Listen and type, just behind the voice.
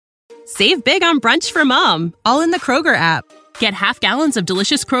Save big on brunch for mom, all in the Kroger app. Get half gallons of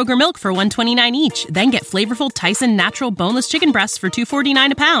delicious Kroger milk for $1.29 each. Then get flavorful Tyson natural boneless chicken breasts for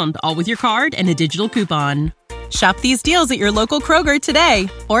 $2.49 a pound, all with your card and a digital coupon. Shop these deals at your local Kroger today,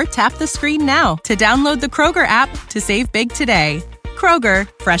 or tap the screen now to download the Kroger app to save big today. Kroger,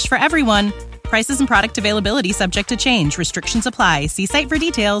 fresh for everyone. Prices and product availability subject to change. Restrictions apply. See site for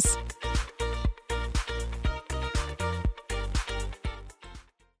details.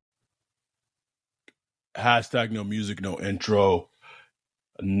 Hashtag no music, no intro.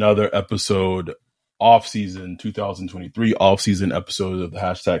 Another episode, off-season 2023, off-season episode of the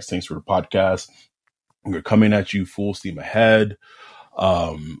Hashtag Thanks for the Podcast. We're coming at you full steam ahead.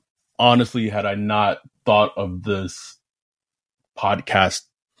 Honestly, had I not thought of this podcast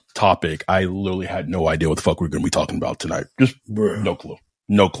topic, I literally had no idea what the fuck we're going to be talking about tonight. Just no clue.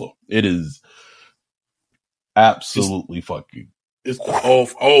 No clue. It is absolutely fucking. It's the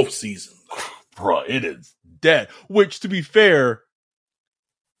off season. Bruh, it is dead. Which, to be fair,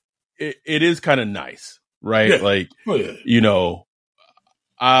 it is kind of nice, right? Yeah. Like, you know,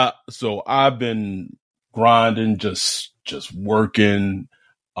 so I've been grinding, just working.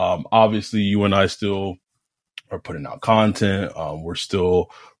 Obviously, you and I still are putting out content. We're still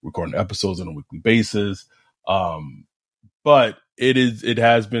recording episodes on a weekly basis. But it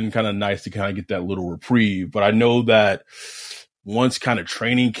has been kind of nice to kind of get that little reprieve. But I know that once kind of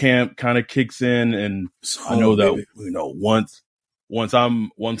training camp kind of kicks in, and I know that, you know, once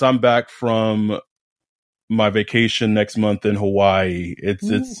I'm back from my vacation next month in Hawaii,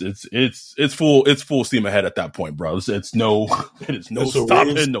 it's full steam ahead at that point, bro. It is no stopping,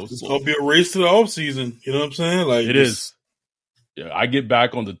 It's gonna be a race to the off season. You know what I'm saying? Like it is. Yeah, I get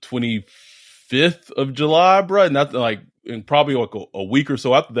back on the 25th of July, bro, and that's like in probably like a week or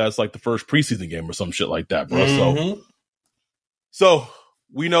so after that, it's like the first preseason game or some shit like that, bro. Mm-hmm. So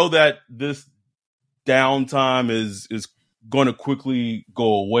we know that this downtime is going to quickly go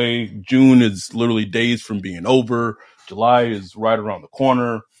away. June is literally days from being over. July is right around the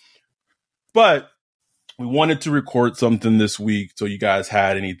corner. But we wanted to record something this week so you guys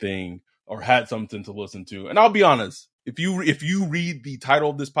had anything or had something to listen to. And I'll be honest, if you read the title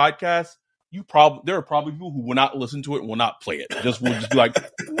of this podcast, there are probably people who will not listen to it and will not play it. Will just be like,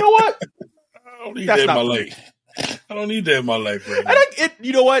 you know what? I don't need that in my life. I don't need that in my life right now.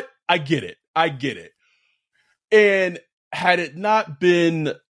 You know what? I get it. And had it not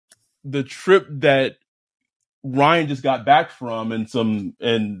been the trip that Ryan just got back from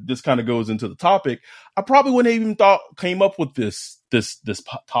and this kind of goes into the topic, I probably wouldn't have even came up with this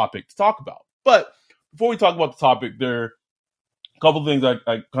topic to talk about. But before we talk about the topic, there are a couple of things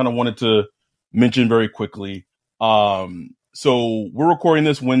I kind of wanted to mention very quickly. So we're recording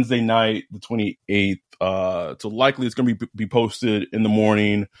this Wednesday night, the 28th. So likely it's going to be posted in the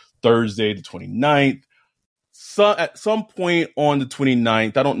morning, Thursday, the 29th. So at some point on the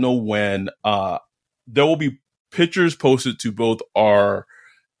 29th, I don't know when, there will be pictures posted to both our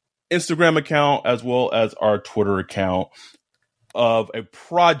Instagram account as well as our Twitter account of a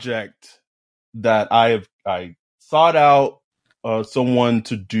project that I sought out someone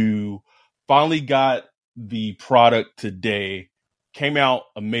to do. Finally got the product today. Came out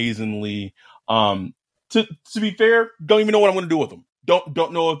amazingly. To be fair, don't even know what I'm going to do with them.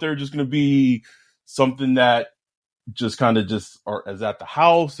 Don't know if they're just going to be something that just kind of is at the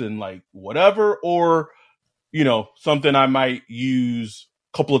house and like whatever, or, you know, something I might use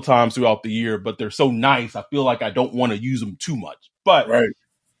a couple of times throughout the year, but they're so nice. I feel like I don't want to use them too much, but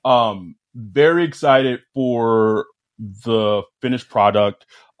very excited for the finished product.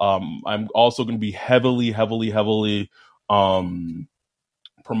 I'm also going to be heavily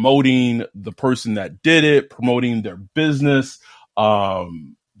promoting the person that did it, promoting their business.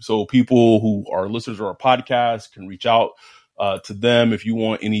 So people who are listeners of our podcast can reach out to them if you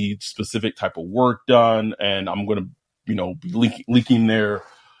want any specific type of work done. And I'm going to, you know, be linking their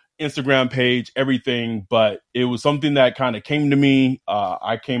Instagram page, everything. But it was something that kind of came to me.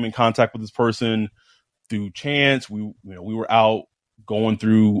 I came in contact with this person through chance. We were out going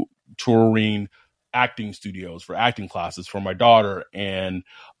through touring acting studios for acting classes for my daughter. And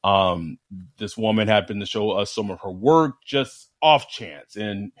this woman happened to show us some of her work just off chance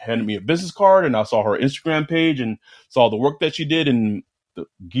and handed me a business card, and I saw her Instagram page and saw the work that she did, and the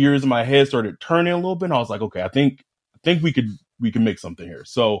gears in my head started turning a little bit. And I was like, okay, I think we can make something here.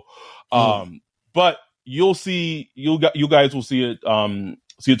 So, but you guys will see it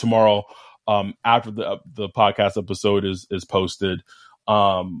tomorrow, after the podcast episode is posted.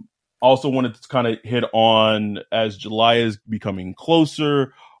 Also wanted to kind of hit on, as July is becoming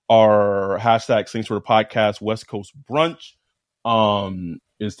closer, our hashtag Saints for the Podcast West Coast Brunch.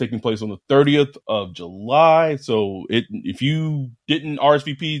 is taking place on the 30th of July. So if you didn't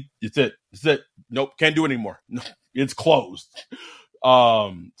RSVP, it's it. Nope, can't do it anymore. No, it's closed.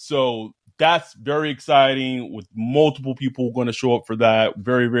 So that's very exciting, with multiple people going to show up for that.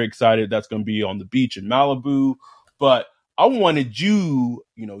 Very, very excited. That's going to be on the beach in Malibu. But I wanted you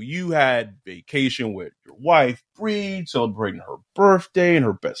had vacation with your wife, Bree, celebrating her birthday and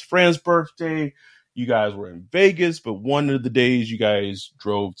her best friend's birthday. You guys were in Vegas, but one of the days you guys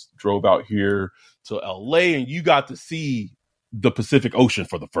drove out here to LA, and you got to see the Pacific Ocean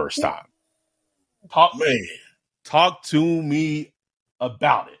for the first time. Talk to me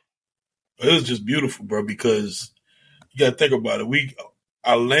about it. It was just beautiful, bro, because you got to think about it.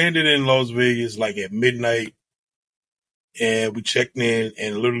 I landed in Las Vegas like at midnight, and we checked in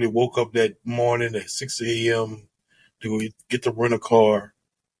and literally woke up that morning at 6 a.m. to go get to rent a car.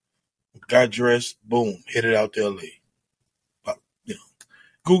 Got dressed, boom, headed out to LA. About,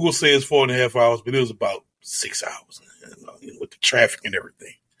 Google says 4.5 hours, but it was about 6 hours with the traffic and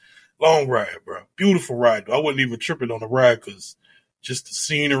everything. Long ride, bro. Beautiful ride. I wasn't even tripping on the ride because just the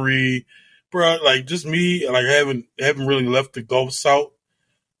scenery, bro. Like just me, like haven't really left the Gulf South.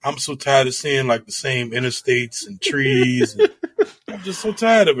 I'm so tired of seeing like the same interstates and trees. And I'm just so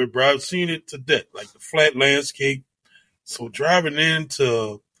tired of it, bro. I've seen it to death, like the flat landscape. So driving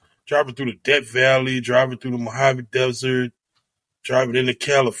through the Death Valley, driving through the Mojave Desert, driving into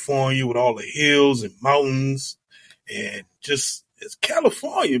California with all the hills and mountains, and just it's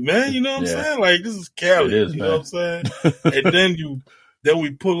California, man. You know what I'm saying? Like this is Cali. It is, you know what I'm saying? And then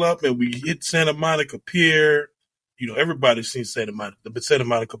we pull up and we hit Santa Monica Pier. Everybody's seen the Santa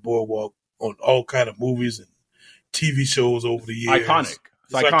Monica Boardwalk on all kind of movies and TV shows over the years. Iconic.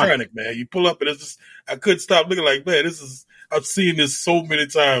 It's iconic, man. You pull up and it's just, I couldn't stop looking like, man, I've seen this so many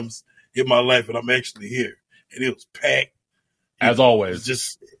times in my life, and I'm actually here. And it was packed. As always.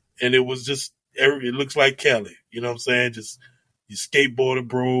 It looks like Cali. You know what I'm saying? Just your skateboarder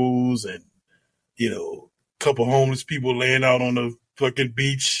bros and, a couple homeless people laying out on the fucking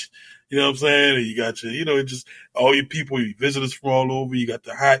beach. You know what I'm saying? And you got your, just all your people, your visitors from all over. You got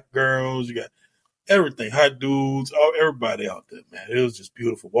the hot girls. You got everything, hot dudes, everybody out there, man. It was just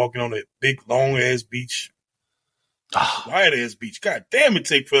beautiful. Walking on that big, long-ass beach. Wide-ass beach. God damn, it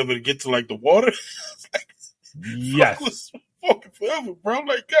take forever to get to, like, the water. Yes. It was fucking forever, bro. I'm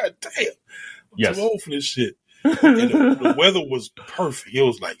like, God damn. I'm too old for this shit. And the weather was perfect. It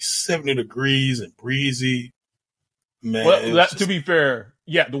was like 70 degrees and breezy. Man. Well, to be fair,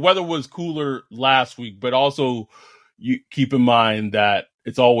 the weather was cooler last week, but also you keep in mind that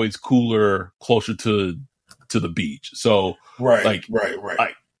it's always cooler closer to the beach. So right.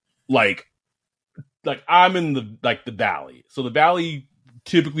 Like I'm in the valley. So the valley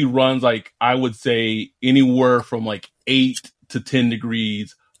typically runs like, I would say, anywhere from like 8 to 10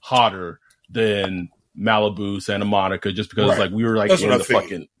 degrees hotter than Malibu, Santa Monica, just because like we were like that's in the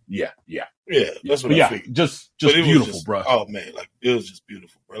fucking that's what I figured. Just beautiful, bro. Oh man, like it was just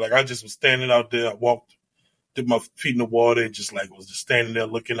beautiful, bro. Like I just was standing out there. I walked, did my feet in the water, and just like was just standing there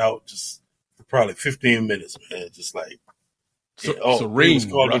looking out, just for probably 15 minutes, man. Just like serene.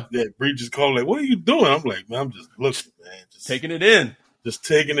 Bree just called like, "What are you doing?" I'm like, "Man, I'm just looking, man, just taking it in, just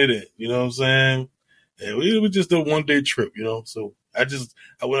taking it in." You know what I'm saying? And it was just a 1-day trip, So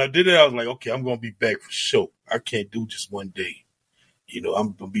when I did it, I was like, okay, I'm gonna be back for sure. I can't do just 1 day.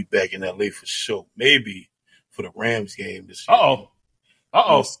 I'm gonna be back in LA for sure. Maybe for the Rams game this year.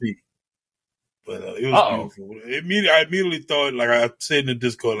 We'll see. But it was beautiful. I immediately thought, like I said in the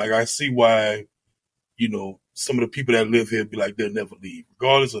Discord, like I see why, some of the people that live here be like they'll never leave,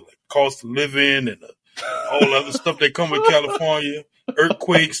 regardless of like cost of living and all the other stuff that come with California,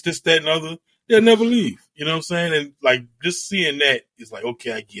 earthquakes, this, that, and other. They'll never leave. You know what I'm saying? And like just seeing that is like,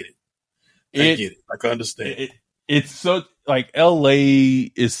 okay, I get it. I get it. Like I understand. It's so like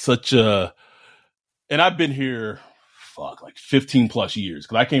LA is such a, and I've been here, like 15 plus years.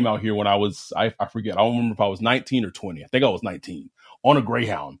 Cause I came out here when I was, I forget. I don't remember if I was 19 or 20. I think I was 19 on a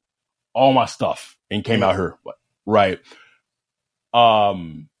Greyhound, all my stuff, and came out here. Right.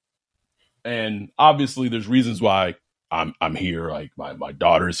 And obviously there's reasons why I'm here. Like my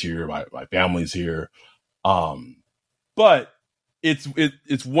daughter's here, my family's here. But it's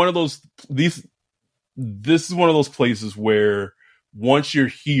one of those, this is one of those places where once you're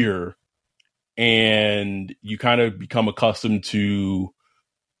here and you kind of become accustomed to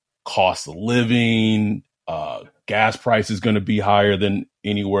cost of living, gas price is going to be higher than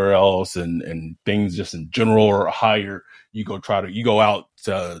anywhere else, and things just in general are higher. You go out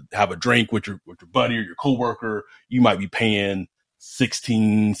to have a drink with your buddy or your coworker. You might be paying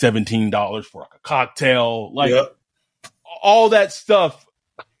 $16, $17 for like a cocktail, all that stuff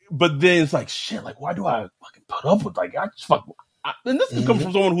but then it's like, shit, like, why do I fucking put up with, like, I just fuck. And this is coming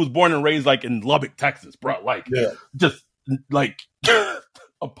from someone who was born and raised, like, in Lubbock, Texas, bro. Like, just, like,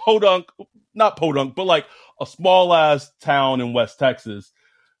 a podunk, not podunk, but, like, a small-ass town in West Texas.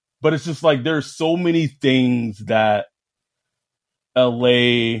 But it's just, like, there's so many things that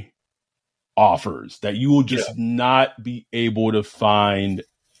L.A. offers that you will just not be able to find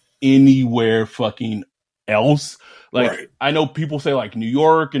anywhere fucking else. Like, I know people say, like, New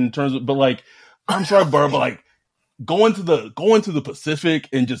York in terms of, but, like, I'm sorry, bro, but, like, going to the Pacific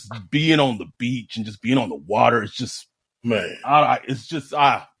and just being on the beach and just being on the water, it's just, man, it's just,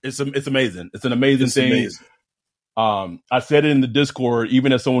 it's amazing. It's an amazing thing. Amazing. I said it in the Discord,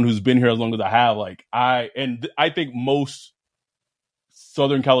 even as someone who's been here as long as I have, like, I think most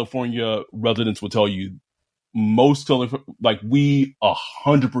Southern California residents will tell you, like, we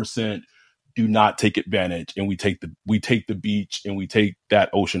 100% do not take advantage, and we take the beach and we take that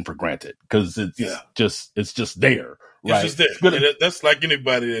ocean for granted because it's just there, right? It's just there. And that's like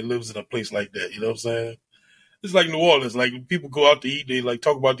anybody that lives in a place like that. You know what I'm saying? It's like New Orleans. Like, when people go out to eat, they like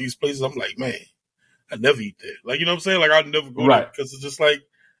talk about these places. I'm like, man, I never eat there. Like, you know what I'm saying? Like, I'd never go there because it's just like,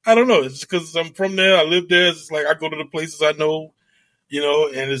 I don't know. It's just because I'm from there. I live there. It's just like I go to the places I know, you know,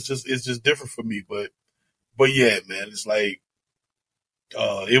 and it's just different for me. But yeah, man, it's like,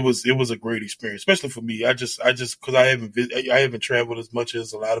 it was a great experience, especially for me. I just because I haven't traveled as much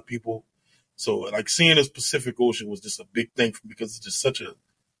as a lot of people, so like seeing this Pacific Ocean was just a big thing for me because it's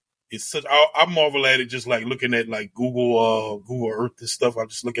just I marvel at it just like looking at like Google Earth and stuff. I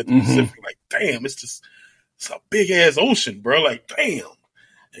just look at the Pacific like, damn, it's a big ass ocean, bro. Like, damn,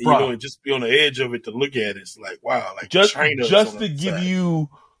 and, you know, and just be on the edge of it to look at it. It's like, wow, like China. Just to give you,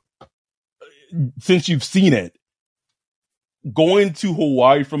 since you've seen it. Going to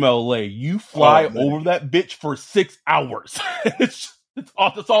Hawaii from LA, you fly over that bitch for 6 hours. That's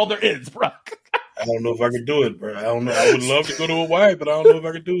all there is, bro. I don't know if I could do it, bro. I don't know. I would love to go to Hawaii, but I don't know if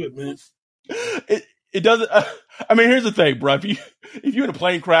I could do it, man. It doesn't. I mean, here's the thing, bro. If you in a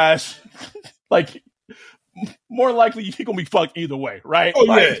plane crash, like, more likely you're gonna be fucked either way, right? Oh,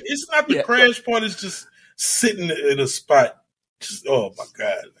 like, yeah, it's not the crash part. It's just sitting in a spot. Just, oh my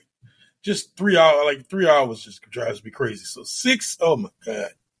god. Just 3 hours, like 3 hours just drives me crazy. So 6, oh my God.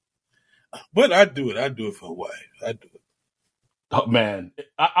 But I do it for Hawaii. I do it. Oh, man,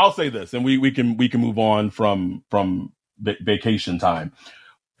 I'll say this, and we can move on from vacation time.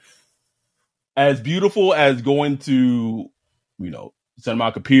 As beautiful as going to, you know, Santa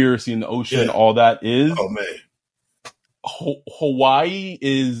Monica Pier, seeing the ocean, all that is. Oh man. Hawaii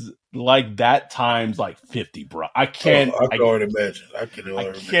is like that times like 50, bro. I can already imagine. I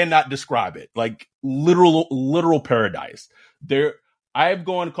cannot describe it. Like literal paradise. There, I have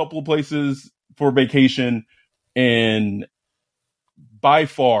gone a couple of places for vacation, and by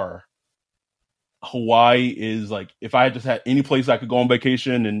far, Hawaii is like, if I just had any place I could go on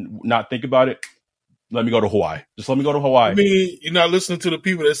vacation and not think about it, let me go to Hawaii. Just let me go to Hawaii. I mean, you're not listening to the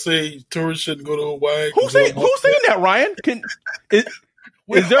people that say tourists shouldn't go to Hawaii. Who's saying that, Ryan?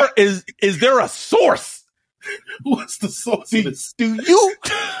 Is there a source? What's the source of this? Do you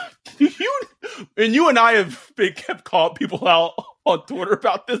and you and I have kept calling people out on Twitter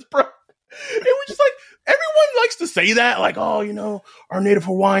about this, bro. And we're just like, everyone likes to say that, like, oh, you know, our native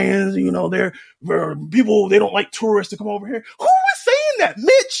Hawaiians, you know, they're people, they don't like tourists to come over here. Who was saying that?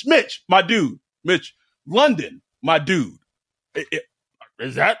 Mitch, my dude. Mitch, London, my dude.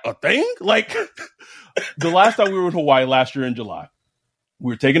 Is that a thing? Like, the last time we were in Hawaii last year in July,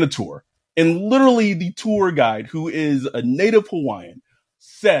 we were taking a tour, and literally the tour guide, who is a native Hawaiian,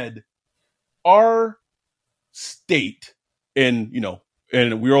 said our state, and, you know,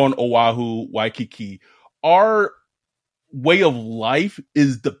 and we were on Oahu, Waikiki, our way of life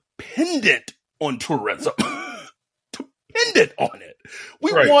is dependent on tourism. Dependent on it.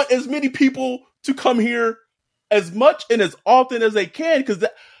 We want as many people to come here as much and as often as they can, because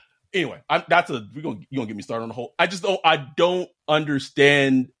anyway, you're gonna get me started on the whole. I don't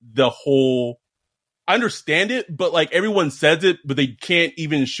understand the whole. I understand it, but like everyone says it, but they can't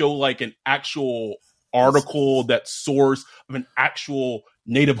even show like an actual article that source of an actual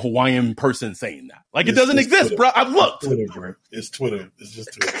native Hawaiian person saying that. Like, it doesn't exist, Twitter. Bro. I've looked. It's Twitter. It's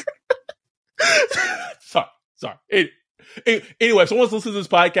just Twitter. Sorry. Anyway, someone's listening to this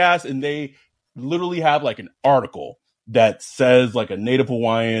podcast and they literally have like an article that says like a native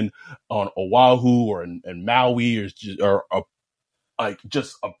Hawaiian on Oahu or in Maui or like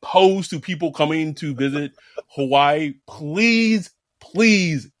just opposed to people coming to visit Hawaii. Please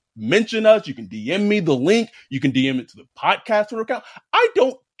mention us. You can DM me the link. You can DM it to the podcast Twitter account. I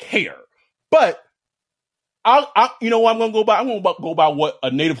don't care. But you know what I'm going to go by? I'm going to go by what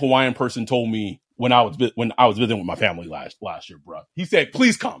a Native Hawaiian person told me when I was visiting with my family last year, bro. He said,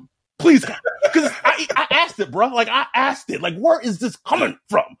 "Please come, please come," because I asked it, bro. Like I asked it, like where is this coming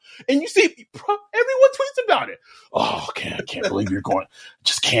from? And you see, bro, everyone tweets about it. Oh, I can't believe you're going.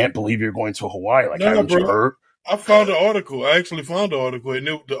 Just can't believe you're going to Hawaii. Like, haven't you heard? I found the article. I actually found the article, and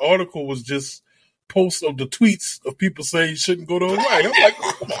the article was just posts of the tweets of people saying you shouldn't go to Hawaii. I'm like,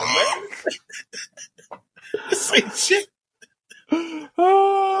 come on, man. Same shit.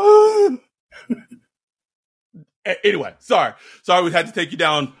 Anyway, sorry, we had to take you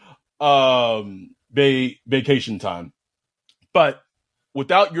down vacation time. But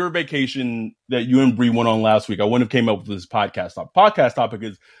without your vacation that you and Bree went on last week, I wouldn't have came up with this podcast topic. Podcast topic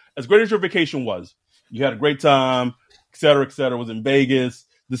is, as great as your vacation was, you had a great time, et cetera, was in Vegas.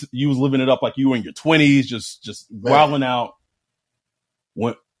 You was living it up like you were in your 20s, just wilding out.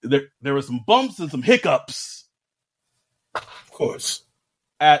 When there were some bumps and some hiccups. Of course.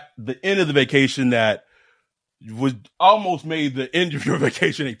 At the end of the vacation that would almost made the end of your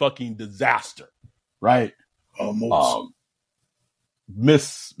vacation a fucking disaster, right? Almost.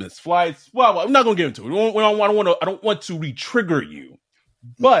 Miss flights. Well, I'm not gonna get into it. I don't want to re-trigger you,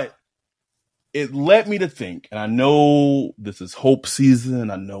 but it led me to think, and I know this is hope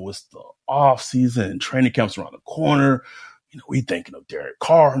season. I know it's the off season and training camps around the corner. You know, we thinking of Derek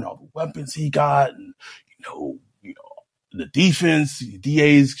Carr and all the weapons he got, and you know, the defense,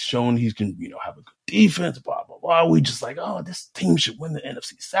 DA's shown he can, have a good defense, blah, blah, blah. We just like, oh, this team should win the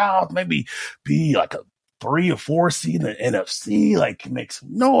NFC South, maybe be like a 3 or 4 seed in the NFC, like make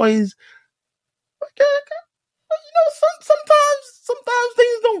some noise. Like, sometimes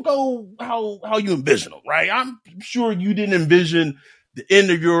things don't go how you envision them, right? I'm sure you didn't envision the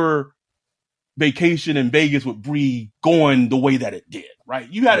end of your vacation in Vegas with Bree going the way that it did, right?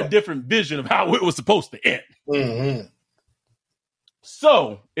 You had a different vision of how it was supposed to end. Mm-hmm.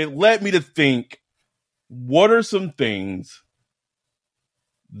 So it led me to think, what are some things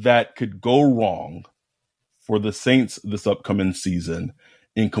that could go wrong for the Saints this upcoming season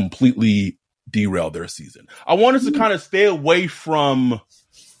and completely derail their season? I want us to kind of stay away from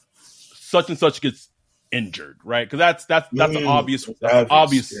such and such gets injured, right? Because that's an obvious ones.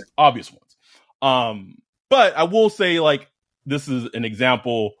 But I will say, like, this is an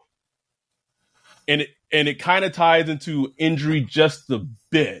example, and it kind of ties into injury just a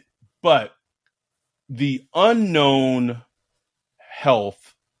bit, but the unknown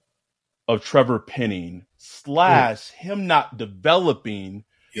health of Trevor Penning / him not developing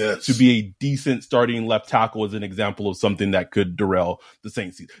to be a decent starting left tackle is an example of something that could derail the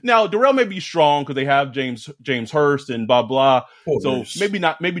Saints season. Now, Darrell may be strong because they have James Hurst and blah, blah. So maybe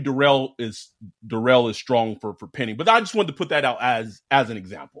not, maybe Darrell is strong for Penning, but I just wanted to put that out as an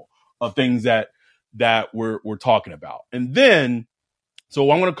example of things that we're talking about. And then, so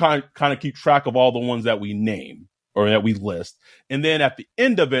I'm going to kind of keep track of all the ones that we name or that we list. And then at the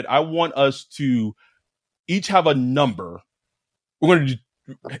end of it, I want us to each have a number. We're going to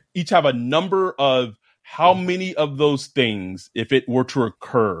each have a number of how many of those things, if it were to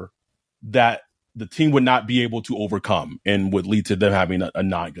occur, that the team would not be able to overcome and would lead to them having a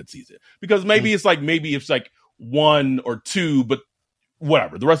not good season. Because maybe it's like 1 or 2, but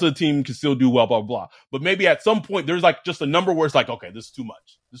whatever. The rest of the team can still do well, blah, blah, blah. But maybe at some point there's like just a number where it's like, okay, this is too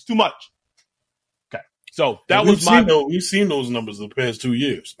much. This is too much. Okay. So that was we've seen those numbers the past 2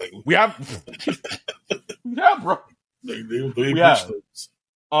 years. Like we have, bro. We have.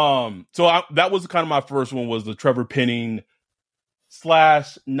 So that was kind of my first one, was the Trevor Penning /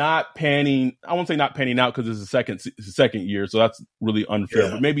 not panning. I won't say not panning out because it's the second year, so that's really unfair.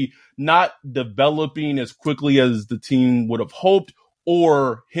 But maybe not developing as quickly as the team would have hoped,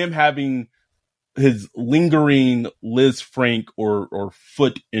 or him having his lingering Liz Frank or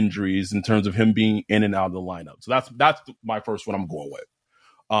foot injuries in terms of him being in and out of the lineup. So that's my first one I'm going with.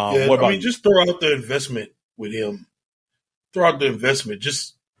 What about you? Just throw out the investment with him. Throw out the investment.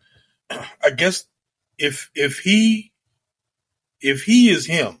 Just, I guess, if he is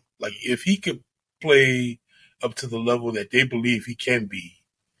him, like if he could play up to the level that they believe he can be,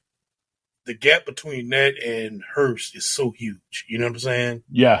 the gap between that and Hurst is so huge. You know what I'm saying?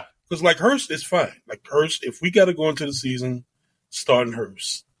 Yeah. Because like Hurst is fine. Like Hurst, if we got to go into the season starting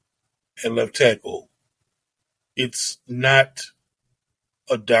Hurst at left tackle, it's not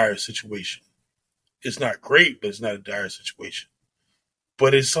a dire situation. It's not great, but it's not a dire situation.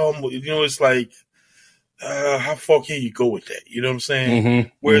 But it's almost, it's like, how far can you go with that? You know what I'm saying? Mm-hmm.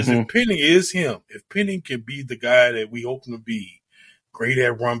 Whereas if Penning is him, if Penning can be the guy that we hope him to be, great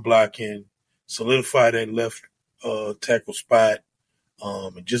at run blocking, solidify that left tackle spot,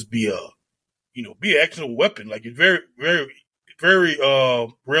 and just be be an actual weapon. Like it's very, very, very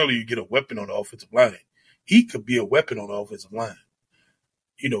rarely you get a weapon on the offensive line. He could be a weapon on the offensive line.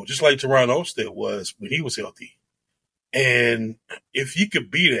 Just like Teron Armstead was when he was healthy. And if he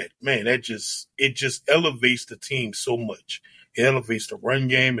could be that, man, it just elevates the team so much. It elevates the run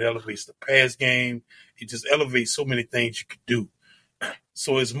game. It elevates the pass game. It just elevates so many things you could do.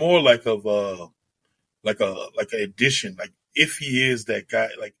 So it's more like an addition. Like if he is that guy,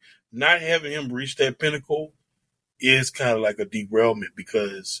 like not having him reach that pinnacle is kind of like a derailment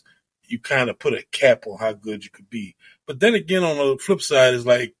because you kind of put a cap on how good you could be. But then again, on the flip side, is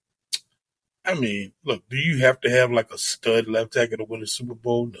like, I mean, look, do you have to have like a stud left tackle to win a Super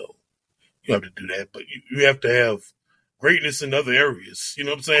Bowl? No, you don't have to do that. But you have to have greatness in other areas. You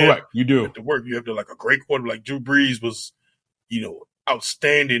know what I'm saying? Correct. You do. You have to work. You have to like a great quarterback. Like Drew Brees was,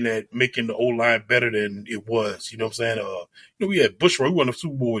 outstanding at making the O-line better than it was. You know what I'm saying? We had Bushrod. We won a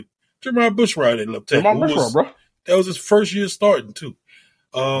Super Bowl with Jeremiah Bushrod at left tackle. Jeremiah Bushrod, bro. That was his first year starting too.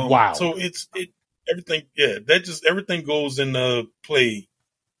 Wow. So everything. Yeah, everything goes in play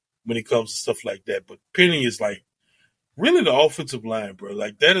when it comes to stuff like that. But Penny is like really the offensive line, bro.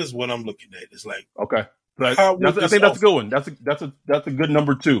 Like that is what I'm looking at. It's like, okay, I think that's a good one. That's a good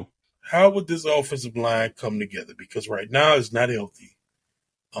number 2. How would this offensive line come together? Because right now it's not healthy.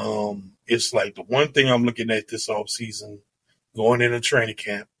 It's like the one thing I'm looking at this offseason, going into training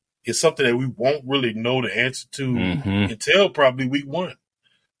camp, is something that we won't really know the answer to until probably week 1.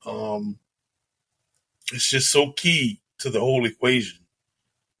 It's just so key to the whole equation.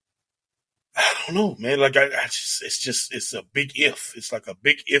 I don't know, man. Like it's a big if. It's like a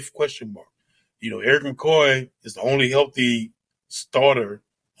big if question mark. Eric McCoy is the only healthy starter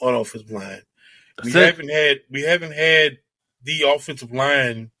on offensive line. We haven't had the offensive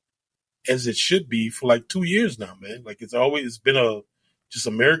line as it should be for like 2 years now, man. Like it's been just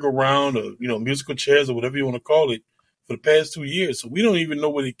a merry-go-round or musical chairs or whatever you want to call it for the past 2 years. So we don't even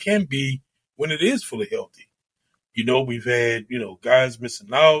know what it can be when it is fully healthy. We've had guys missing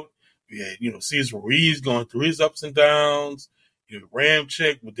out. We had Cesar Ruiz going through his ups and downs.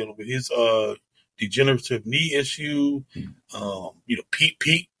 Ramczyk, we're dealing with his degenerative knee issue. Pete.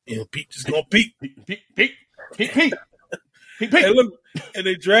 Pete just going Pete. Pete. And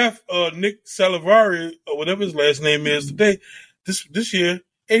they draft Nick Salivari or whatever his last name is today, this year,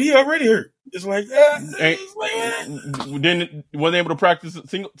 and he already hurt. It's like didn't wasn't able to practice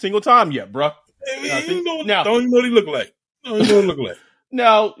single time yet, bro. Don't even know what he look like.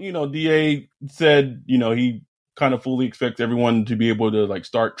 Now, DA said, he kind of fully expects everyone to be able to like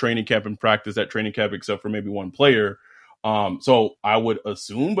start training camp and practice at training camp, except for maybe one player. So I would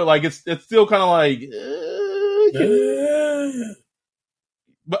assume, but like, it's still kind of like,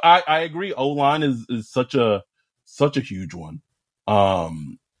 but I agree. O-line is such a huge one.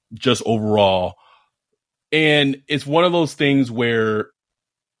 Just overall. And it's one of those things where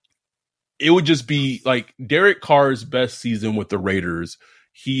it would just be like Derek Carr's best season with the Raiders.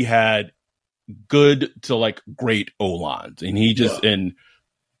 He had good to like great O-lines, and he just John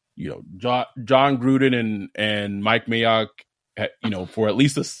Gruden and Mike Mayock, for at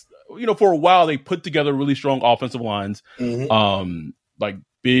least for a while they put together really strong offensive lines. Like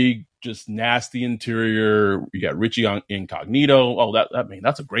big, just nasty interior. You got Richie Incognito. Oh,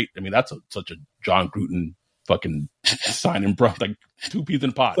 that's a great. That's such a John Gruden fucking signing, bro. Like 2 peas in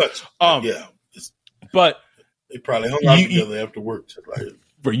a pod. But they probably hung out together after work.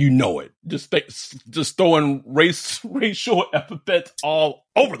 But it. Just throwing racial epithets all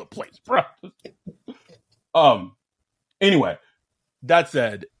over the place, bro. Anyway, that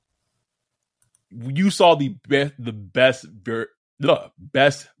said, you saw the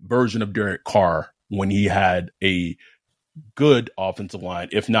best version of Derek Carr when he had a good offensive line,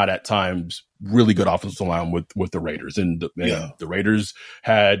 if not at times really good offensive line with the Raiders, and the Raiders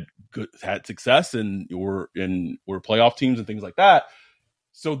had success and were playoff teams and things like that.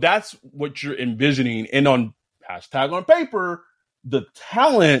 So that's what you're envisioning. And on paper, the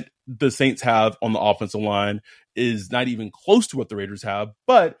talent the Saints have on the offensive line is not even close to what the Raiders have.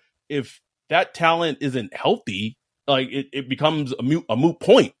 But if that talent isn't healthy, like it becomes a moot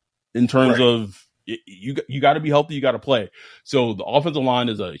point in terms of you got to be healthy, you got to play. So the offensive line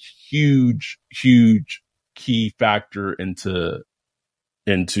is a huge, huge key factor into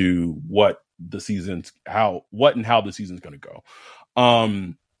how the season's going to go.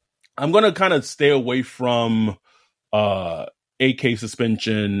 I'm going to kind of stay away from AK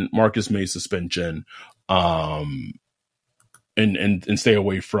suspension, Marcus May suspension, and stay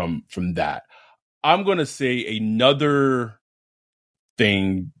away from that. I'm going to say another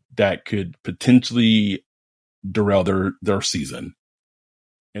thing that could potentially derail their season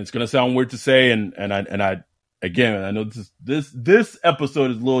and it's gonna sound weird to say, and I again, I know this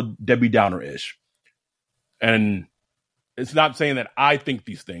episode is a little Debbie Downer-ish, and it's not saying that I think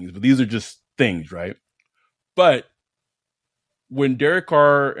these things, but these are just things, right? But when Derek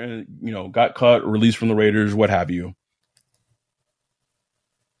Carr got cut, released from the Raiders, what have you,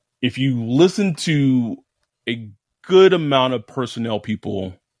 if you listen to a good amount of personnel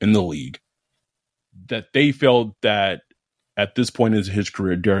people in the league, that they felt that at this point in his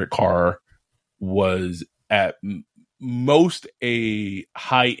career, Derek Carr was at most a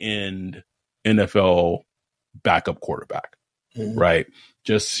high-end NFL backup quarterback, right?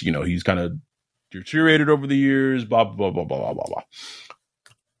 Just, he's kind of deteriorated over the years, blah, blah, blah, blah, blah, blah, blah.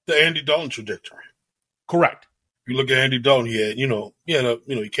 The Andy Dalton trajectory. Correct. You look at Andy Dalton,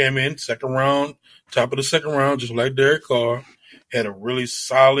 he came in second round, top of the second round, just like Derek Carr. Had a really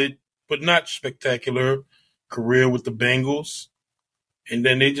solid, but not spectacular career with the Bengals. And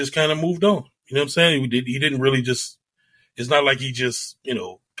then they just kind of moved on. You know what I'm saying? He didn't really just, it's not like he just,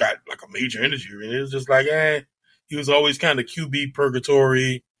 got like a major injury. It was just like, he was always kind of QB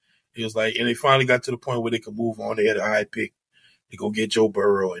purgatory. It was like, and they finally got to the point where they could move on. They had a high pick to go get Joe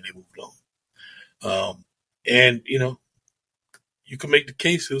Burrow, and they moved on. And, you can make the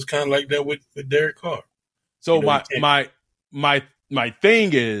case it was kind of like that with Derek Carr. So my thing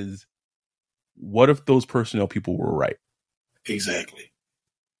is, what if those personnel people were right? Exactly.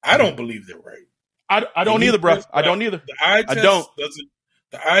 I don't believe they're right. I don't either, bro. I don't either. The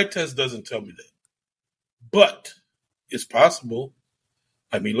eye test doesn't tell me that. But it's possible.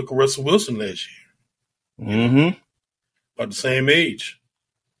 I mean, look at Russell Wilson last year. Mm-hmm. About the same age.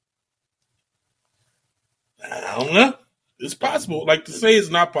 I don't know. It's possible. Like, to say it's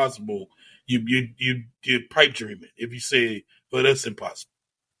not possible, you're pipe dreaming if you say, well, that's impossible.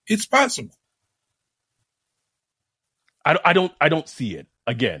 It's possible. I don't see it.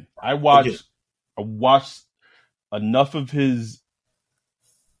 Again, I watched enough of his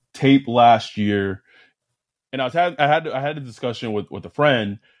tape last year, and I had a discussion with a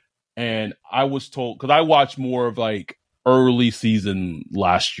friend, and I was told, because I watched more of like early season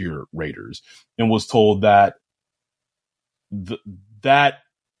last year Raiders, and was told that that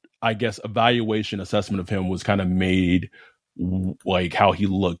I guess evaluation assessment of him was kind of made like how he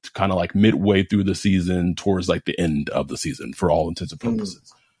looked kind of like midway through the season towards like the end of the season for all intents and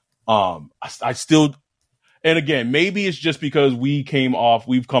purposes. I still, and again, maybe it's just because we've come off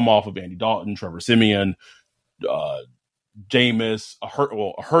of Andy Dalton, Trevor Siemian, Jameis, a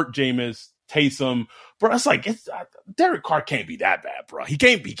hurt Jameis, Taysom, bro. It's like, Derek Carr can't be that bad, bro. He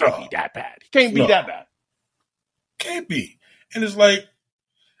can't be that bad. He can't be that bad. Can't be. And it's like,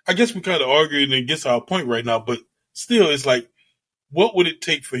 I guess we kind of arguing against our point right now, but still, it's like, what would it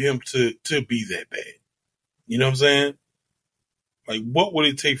take for him to be that bad? You know what I'm saying? Like, what would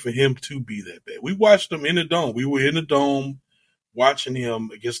it take for him to be that bad? We watched him in the dome. We were in the dome watching him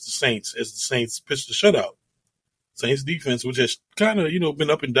against the Saints as the Saints pitched the shutout. Saints defense, which has kind of, been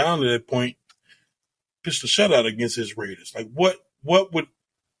up and down at that point, pitched a shutout against his Raiders. Like, what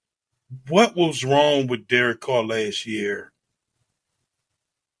was wrong with Derek Carr last year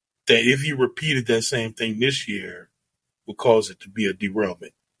that if he repeated that same thing this year would cause it to be a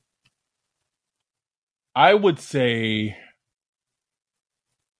derailment? I would say,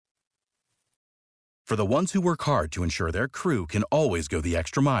 for the ones who work hard to ensure their crew can always go the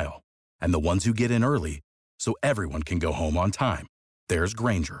extra mile, and the ones who get in early so everyone can go home on time, there's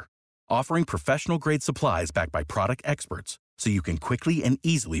Grainger, offering professional-grade supplies backed by product experts so you can quickly and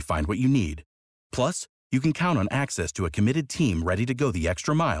easily find what you need. Plus, you can count on access to a committed team ready to go the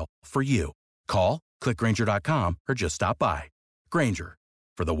extra mile for you. Call, click Grainger.com, or just stop by. Grainger,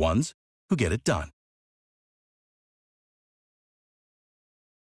 for the ones who get it done.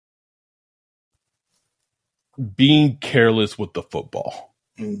 being careless with the football.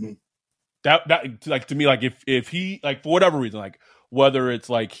 Mm-hmm. That like, to me, like if he, like, for whatever reason, like whether it's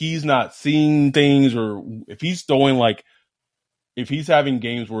like he's not seeing things, or if he's throwing, like if he's having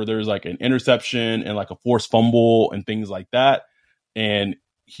games where there's like an interception and like a forced fumble and things like that, and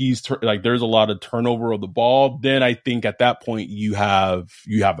he's like there's a lot of turnover of the ball, then I think at that point you have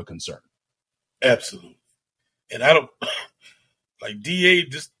a concern. Absolutely. And I don't like DA,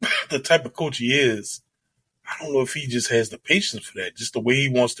 just the type of coach he is. I don't know if he just has the patience for that. Just the way he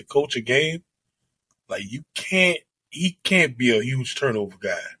wants to coach a game. Like he can't be a huge turnover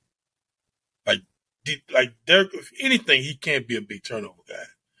guy. Like Derek, if anything, he can't be a big turnover guy.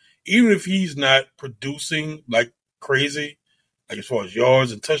 Even if he's not producing like crazy, like as far as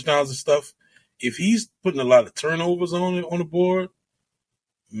yards and touchdowns and stuff, if he's putting a lot of turnovers on the board,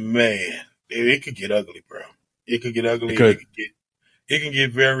 man, it could get ugly, bro. It could get ugly. it can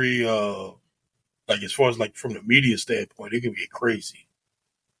get very like as far as like from the media standpoint, it can get crazy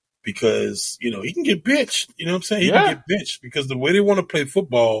because he can get benched. You know what I'm saying? He can get benched because the way they want to play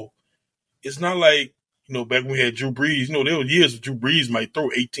football, it's not like back when we had Drew Brees. There were years Drew Brees might throw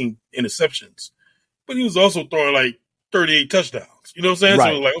 18 interceptions, but he was also throwing like 38 touchdowns. You know what I'm saying?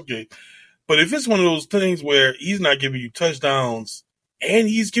 Right. So like, okay, but if it's one of those things where he's not giving you touchdowns and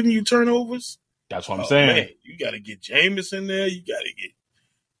he's giving you turnovers, that's what I'm saying. Man, you got to get Jameis in there. You got to get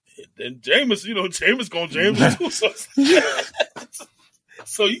then Jameis. Jameis going Jameis too.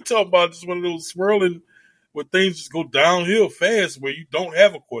 So you talking about just one of those swirling where things just go downhill fast, where you don't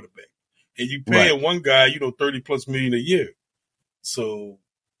have a quarterback and you paying one guy, $30+ million a year. So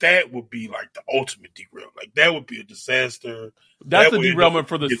that would be like the ultimate derailment. Like that would be a disaster. That's the derailment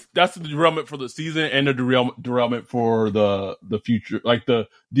for the. That's the derailment for the season and the derailment for the future, like the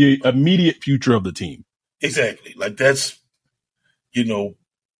immediate future of the team. Exactly. Like that's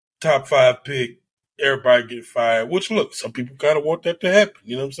top 5 pick. Everybody get fired, which look, some people kind of want that to happen.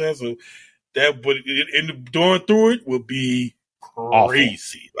 You know what I'm saying? So that, but going through it would be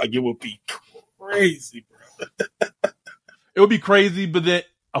crazy. Awful. Like it would be crazy, bro. It would be crazy, but then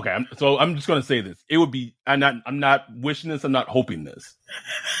okay. So I'm just going to say this: it would be. I'm not wishing this. I'm not hoping this.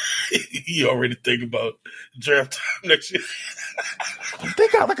 You already think about draft time next year. They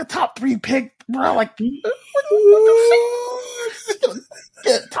got like a top 3 pick, bro. Like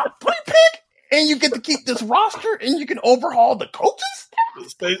top 3 pick. And you get to keep this roster, and you can overhaul the coaches?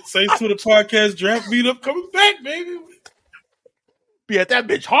 Saints to the podcast draft meetup coming back, baby. Be at that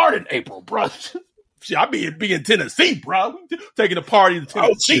bitch hard in April, bro. Shit, I be in Tennessee, bro. Taking a party in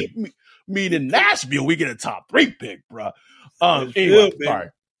Tennessee. Me in Nashville, we get a top 3 pick, bro. Anyway,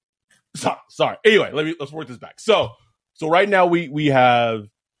 sorry. Anyway, let's work this back. So right now we have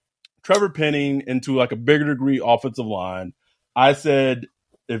Trevor Penning into like a bigger degree offensive line. I said,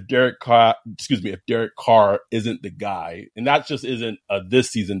 if Derek Carr isn't the guy, and that just isn't a this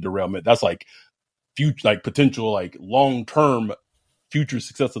season derailment, that's like future, like potential, like long-term future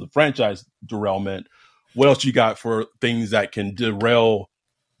success of the franchise derailment. What else you got for things that can derail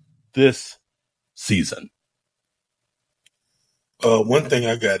this season? One thing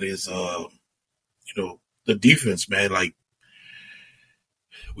I got is, the defense, man. Like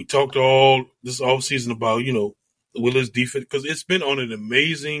we talked all this offseason about, Willis defense, because it's been on an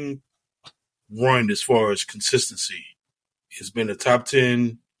amazing run as far as consistency. It's been a top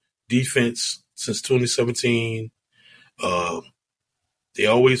 10 defense since 2017. They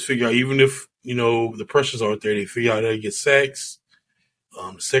always figure out, even if, the pressures aren't there, they figure out how to get sacks.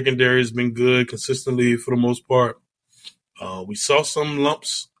 The secondary has been good consistently for the most part. We saw some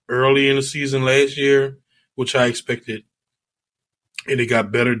lumps early in the season last year, which I expected. And it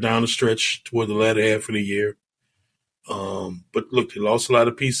got better down the stretch toward the latter half of the year. But look, they lost a lot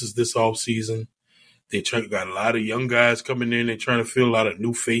of pieces this offseason. They got a lot of young guys coming in. They're trying to fill a lot of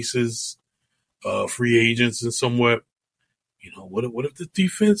new faces, free agents and somewhat. What if the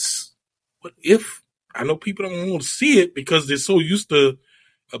defense, I know people don't want to see it because they're so used to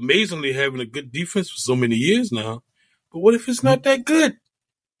amazingly having a good defense for so many years now. But what if it's not that good?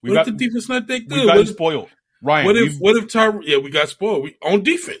 What if the defense not that good? We got spoiled. Ryan, what if we got spoiled on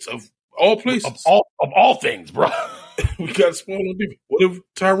defense of all places. Of all things, bro. We got spoiled on defense. What if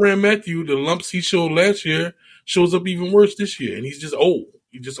Tyrann Mathieu, the lumps he showed last year, shows up even worse this year, and he's just old.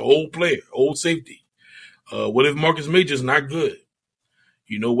 He's just an old player, old safety. What if Marcus Major's not good?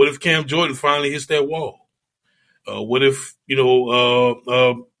 What if Cam Jordan finally hits that wall? What if,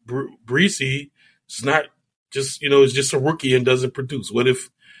 Breesy is not just, is just a rookie and doesn't produce? What if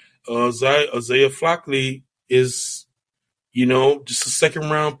Isaiah Flockley is, just a second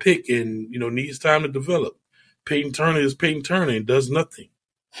round pick and, needs time to develop? Peyton Turner is Peyton Turner and does nothing.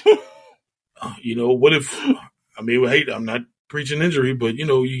 What if, I'm not preaching injury, but,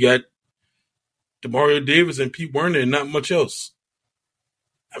 you got Demario Davis and Pete Werner and not much else.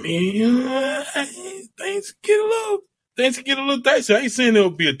 Things get a little dicey. I ain't saying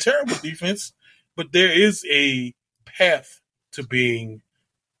it'll be a terrible defense, but there is a path to being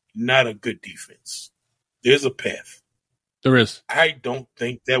not a good defense. There's a path. There is. I don't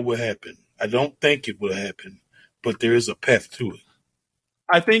think that will happen. I don't think it will happen, but there is a path to it.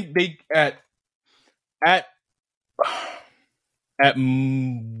 I think they at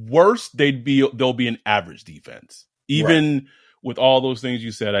worst they'll be an average defense. Even with all those things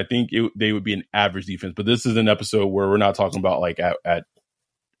you said, I think they would be an average defense. But this is an episode where we're not talking about like at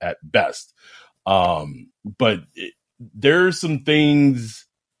best. But there's some things.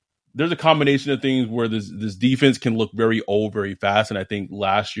 There's a combination of things where this defense can look very old very fast, and I think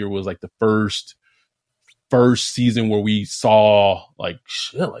last year was like the first first season where we saw like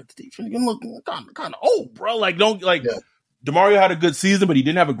shit, like the defense looking kind of old, bro. Like DeMario had a good season, but he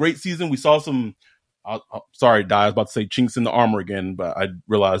didn't have a great season. We saw some. Sorry, Di, I was about to say chinks in the armor again, but I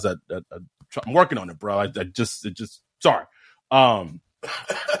realized that I'm working on it, bro. I just sorry.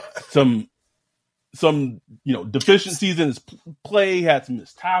 Some deficiencies in his play, had some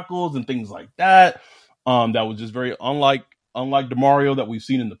missed tackles and things like that. That was just very unlike DeMario that we've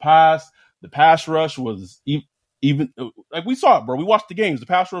seen in the past. The pass rush was even like we saw it, bro. We watched the games. The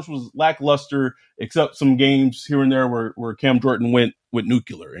pass rush was lackluster, except some games here and there where Cam Jordan went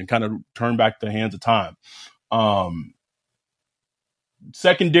nuclear and kind of turned back the hands of time.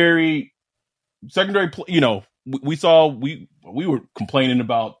 Secondary, we saw we were complaining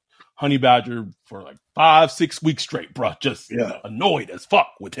about Honey Badger for like 5-6 weeks straight, bro. Just annoyed as fuck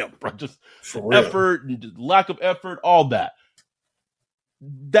with him, bro. Just effort and lack of effort, all that.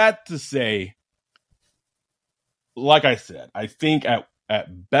 That to say, like I said, I think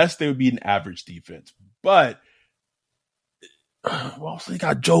at best they would be an average defense, but so you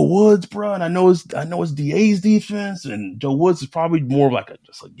got Joe Woods, bro, and I know it's DA's defense, and Joe Woods is probably more of like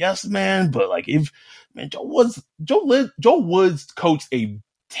just a yes man, but like Joe Woods coached a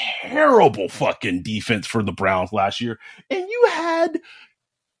terrible fucking defense for the Browns last year, and you had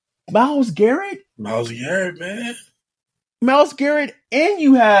Myles Garrett, man. Myles Garrett, and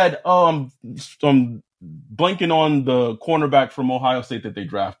you had blanking on the cornerback from Ohio State that they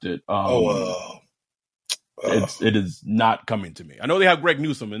drafted. It is not coming to me. I know they have Greg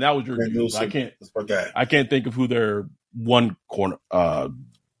Newsome, and that was your news. I can't think of who their one corner. I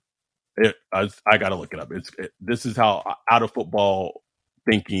gotta look it up. This is how out of football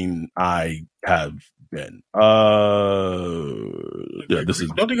thinking I have been. This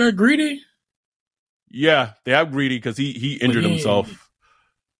is. Don't they got Greedy? Yeah, they have Greedy because he injured himself.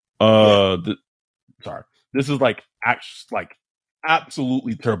 Sorry, this is like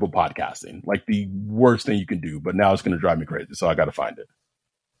absolutely terrible podcasting, like the worst thing you can do. But now it's going to drive me crazy, so I got to find it.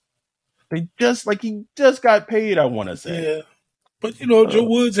 He just got paid. I want to say, yeah, but Joe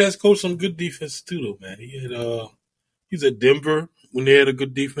Woods has coached some good defense too, though, man. He's at Denver when they had a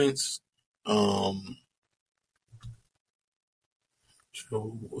good defense. Joe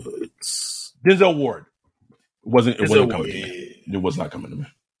Woods. Denzel Ward wasn't coming to me. It was not coming to me.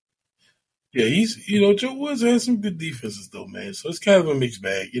 Yeah, Joe Woods has some good defenses though, man. So it's kind of a mixed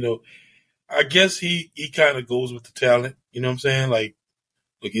bag. I guess he kind of goes with the talent. You know what I'm saying? Like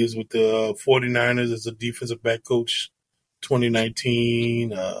he was with the 49ers as a defensive back coach,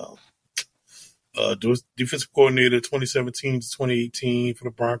 2019. Defensive coordinator, 2017 to 2018 for the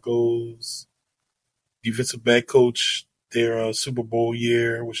Broncos. Defensive back coach their Super Bowl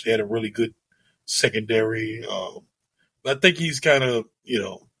year, which they had a really good secondary. I think he's kind of,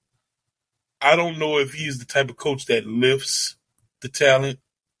 I don't know if he's the type of coach that lifts the talent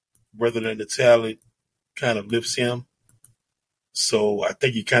rather than the talent kind of lifts him. So I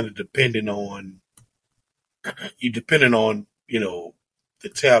think you're kind of dependent on, the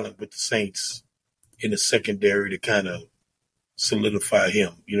talent with the Saints in the secondary to kind of solidify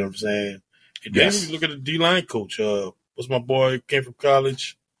him. You know what I'm saying? And then when you look at the D-line coach, what's my boy, came from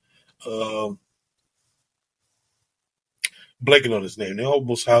college, blanking on his name. They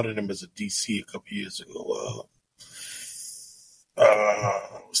almost hired him as a DC a couple years ago.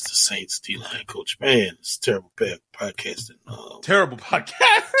 What's the Saints D-line coach? Man, it's terrible podcasting. Terrible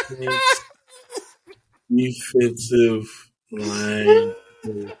podcast. Defensive line.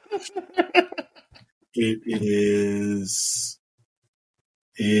 It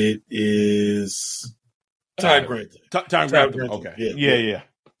is Ty Grantham. Ty Grantham. Okay. Yeah.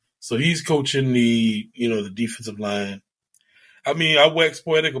 So he's coaching the defensive line. I mean, I waxed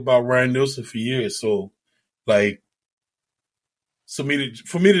poetic about Ryan Nielsen for years. So, for me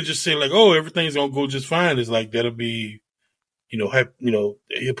to just say like, oh, everything's gonna go just fine is like that'll be,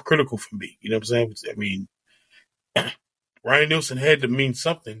 hypocritical for me. You know what I'm saying? I mean, Ryan Nielsen had to mean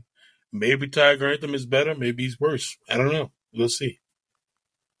something. Maybe Ty Grantham is better. Maybe he's worse. I don't know. We'll see.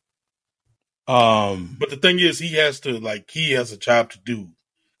 But the thing is, he has a job to do,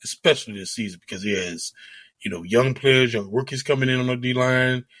 especially this season, because he has, young players, young rookies coming in on the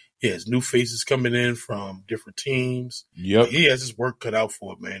D-line. He has new faces coming in from different teams. Yep. He has his work cut out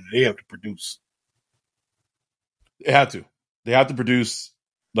for it, man. They have to produce. They have to produce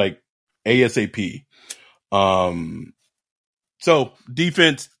like ASAP. So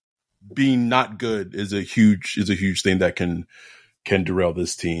defense being not good is a huge thing that can derail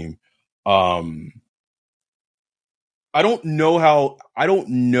this team. I don't know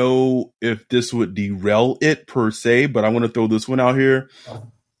if this would derail it per se, but I'm going to throw this one out here.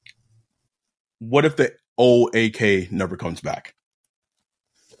 What if the old AK never comes back.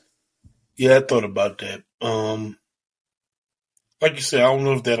 Yeah, I thought about that. Like you said, I don't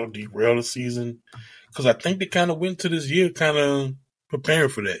know if that'll derail the season because I think they kind of went to this year kind of preparing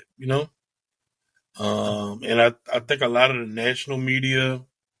for that, you know? And I think a lot of the national media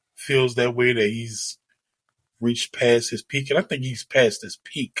feels that way, that he's reached past his peak. And I think he's past his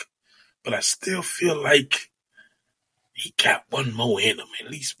peak, but I still feel like he got one more in him,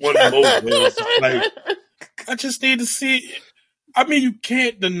 at least one more. Like, I just need to see. I mean, you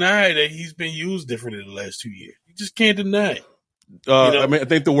can't deny that he's been used different in the last 2 years. You just can't deny it. I mean, I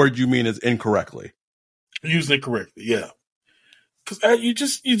think the word you mean is incorrectly. Used incorrectly, yeah. Because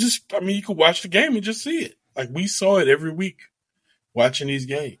you can watch the game and just see it. Like, we saw it every week watching these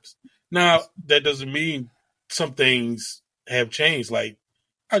games. Now, that doesn't mean some things have changed. Like,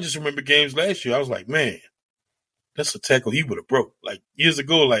 I just remember games last year. I was like, man, that's a tackle he would have broke. Like, years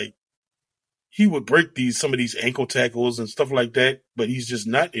ago, like, he would break some of these ankle tackles and stuff like that, but he's just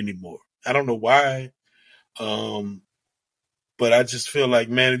not anymore. I don't know why. But I just feel like,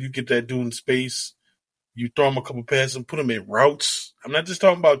 man, if you get that dude in space, you throw him a couple passes and put him in routes. I'm not just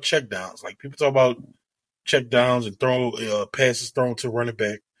talking about check downs. Like, people talk about check downs and passes thrown to a running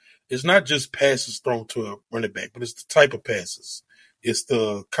back. It's not just passes thrown to a running back, but it's the type of passes. It's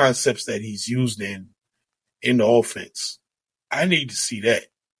the concepts that he's used in the offense. I need to see that.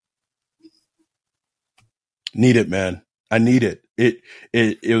 Need it, man. I need it.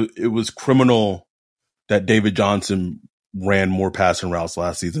 It was criminal that David Johnson ran more passing routes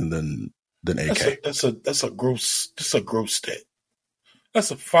last season than AK. That's a gross stat.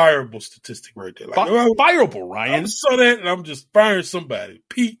 That's a fireable statistic right there. Like, fireable, Ryan. I saw that and I'm just firing somebody.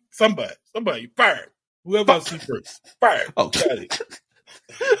 Pete, somebody, fire. Whoever I see first, fire. Oh, I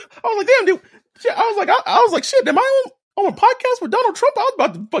was like, damn, dude. Shit, I was like, shit. Am I on a podcast with Donald Trump? I was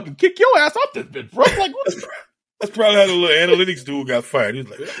about to fucking kick your ass off this bitch, bro. Like, that's probably how the little analytics dude got fired. He was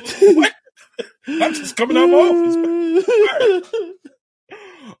like, what? I'm just coming out of my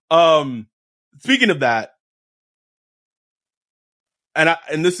office. Speaking of that,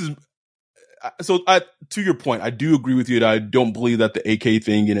 and this is to your point, I do agree with you that I don't believe that the AK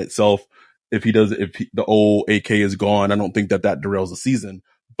thing in itself, if the old AK is gone, I don't think that derails the season.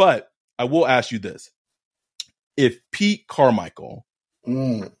 But I will ask you this: if Pete Carmichael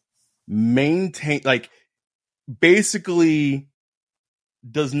maintain, like, basically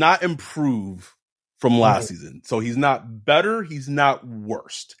does not improve from last season, so he's not better, he's not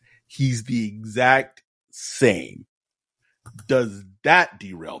worse, he's the exact same, does that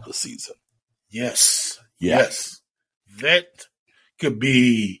derail the season? Yes. That could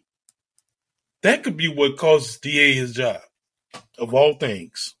be what causes DA his job. Of all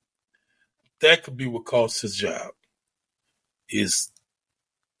things, that could be what costs his job, is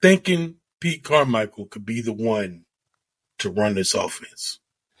thinking Pete Carmichael could be the one to run this offense.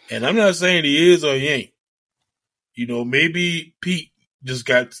 And I'm not saying he is or he ain't. You know, maybe Pete just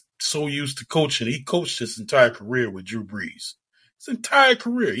got so used to coaching. He coached his entire career with Drew Brees. His entire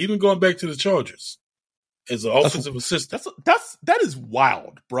career, even going back to the Chargers as an offensive assistant. That is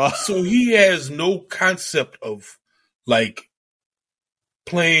wild, bro. So he has no concept of, like,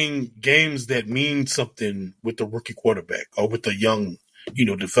 playing games that mean something with the rookie quarterback or with the young,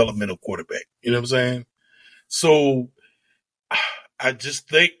 developmental quarterback. You know what I'm saying? So I just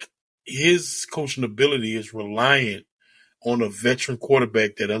think his coaching ability is reliant on a veteran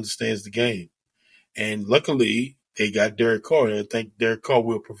quarterback that understands the game. And luckily, they got Derek Carr, and I think Derek Carr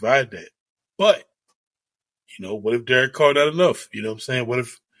will provide that. But, what if Derek Carr not enough? You know what I'm saying? What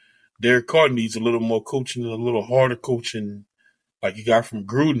if Derek Carr needs a little more coaching and a little harder coaching like you got from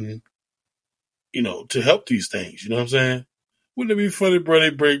Gruden, to help these things? You know what I'm saying? Wouldn't it be funny, bro?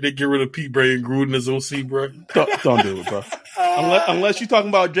 They get rid of Pete Bray and Gruden as OC, bro? Don't do it, bro. Unless you're talking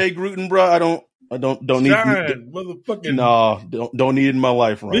about Jay Gruden, bro. I don't need John, motherfucking. No, don't need it in my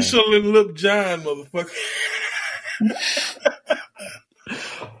life, Ryan. Michelin Lip John, motherfucker.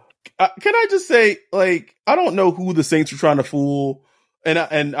 Can I just say, like, I don't know who the Saints are trying to fool, and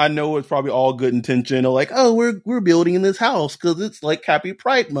I know it's probably all good intention. Like, oh, we're building in this house because it's like Happy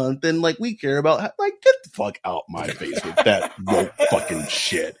Pride Month, and like we care about, like, get the fuck out my face with that woke fucking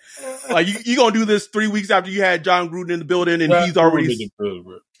shit. Like, you gonna do this 3 weeks after you had John Gruden in the building, and he's already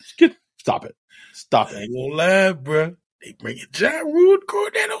stop it. I ain't gonna lie, bro. They bringing John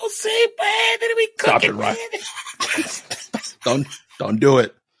Gruden, that OC, man. Then we cooking. Stop it, Ryan. Don't do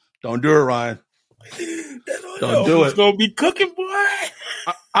it. Don't do it, Ryan. Don't do it. It's gonna be cooking, boy.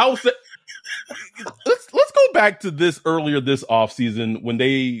 I will say, let's go back to this earlier this offseason when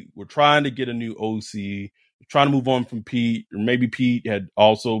they were trying to get a new OC, trying to move on from Pete, or maybe Pete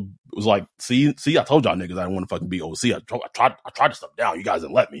was like, see, I told y'all niggas I didn't want to fucking be OC. I tried to step down. You guys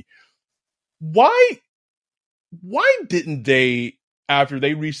didn't let me. Why didn't they, after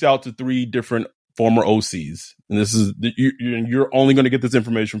they reached out to 3 different former OCs, and this is, you're only going to get this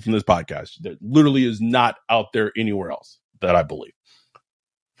information from this podcast that literally is not out there anywhere else that I believe.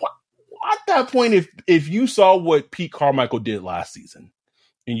 At that point, if you saw what Pete Carmichael did last season,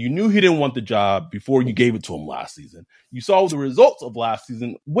 and you knew he didn't want the job before you gave it to him last season, you saw the results of last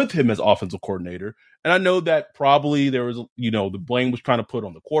season with him as offensive coordinator. And I know that probably there was, the blame was trying to put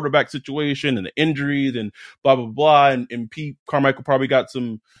on the quarterback situation and the injuries and blah, blah, blah. And Pete Carmichael probably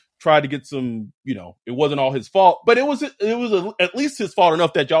tried to get some, it wasn't all his fault, but it was at least his fault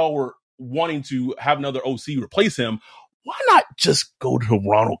enough that y'all were wanting to have another OC replace him. Why not just go to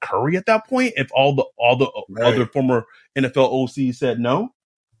Ronald Curry at that point if all the other former NFL OCs said no?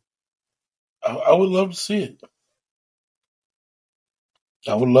 I would love to see it.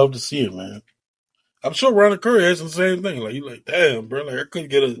 I would love to see it, man. I'm sure Ronald Curry has the same thing. Like, you like, damn, bro, like I couldn't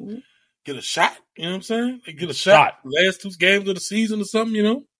get a shot. You know what I'm saying? Like, get a shot. Last 2 games of the season or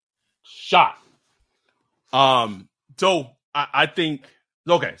something, Shot. So I think,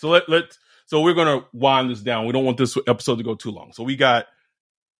 okay, so so we're going to wind this down. We don't want this episode to go too long. So we got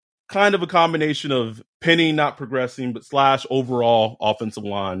kind of a combination of Penny not progressing, but / overall offensive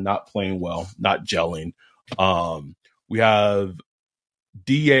line not playing well, not gelling. We have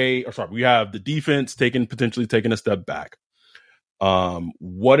we have the defense potentially taking a step back.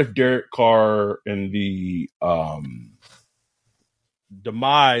 What if Derek Carr and the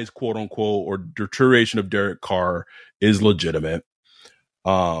demise, quote unquote, or deterioration of Derek Carr is legitimate?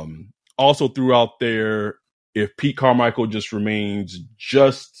 Also throughout there, if Pete Carmichael just remains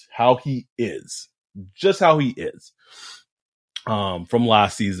just how he is from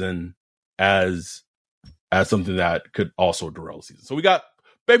last season as something that could also derail the season. So we got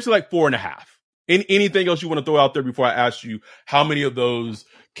basically like 4.5. Anything else you want to throw out there before I ask you how many of those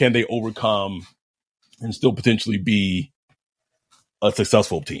can they overcome and still potentially be a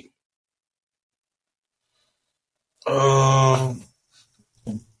successful team? I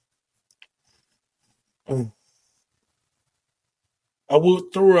will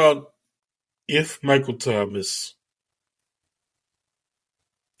throw out if Michael Thomas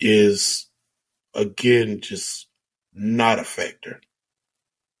is, again, just not a factor.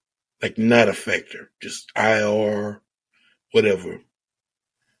 Like, not a factor. Just IR, whatever.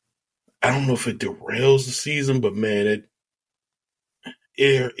 I don't know if it derails the season, but, man,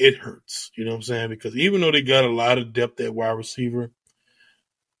 it hurts. You know what I'm saying? Because even though they got a lot of depth at wide receiver,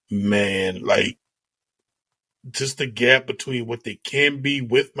 man, like, just the gap between what they can be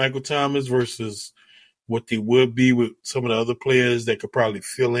with Michael Thomas versus what they would be with some of the other players that could probably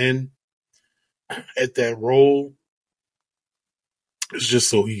fill in at that role is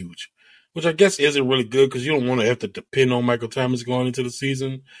just so huge, which I guess isn't really good because you don't want to have to depend on Michael Thomas going into the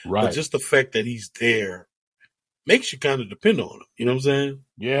season. Right. But just the fact that he's there makes you kind of depend on him. You know what I'm saying?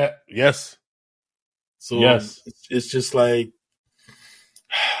 Yeah. Yes. So yes. It's just like,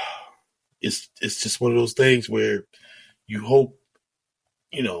 it's just one of those things where you hope,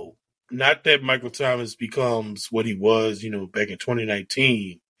 not that Michael Thomas becomes what he was, back in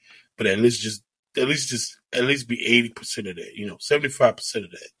 2019, but at least be 80% of that, 75%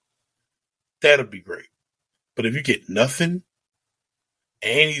 of that. That'd be great. But if you get nothing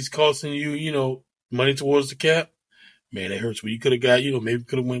and he's costing you, money towards the cap, man, it hurts. Well, you could have got, maybe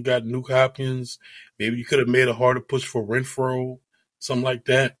could have went and got Nuke Hopkins. Maybe you could have made a harder push for Renfro, something like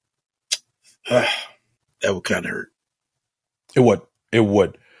that. That would kind of hurt. It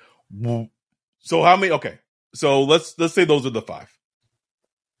would. So how many? Okay, so let's say those are the 5.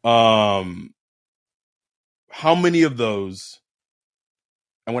 How many of those?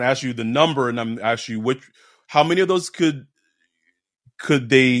 I'm going to ask you the number, and I'm asking you how many of those could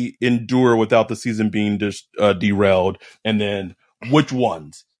they endure without the season being derailed, and then which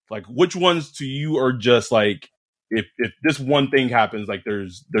ones? Like, which ones to you are just like, if this one thing happens, like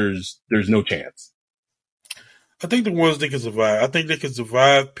there's no chance? I think the ones they can survive. I think they can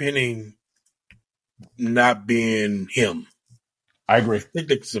survive Penning not being him. I agree. I think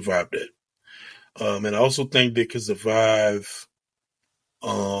they can survive that. And I also think they can survive.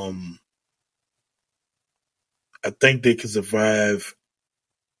 I think they can survive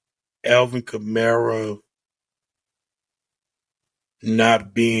Alvin Kamara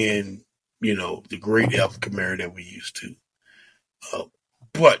not being, the great Alvin Kamara that we used to.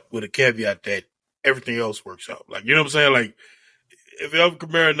 But with a caveat that everything else works out. Like, you know what I'm saying? Like, if Alvin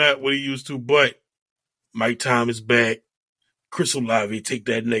Kamara not what he used to, but Mike Thomas back, Chris Olave take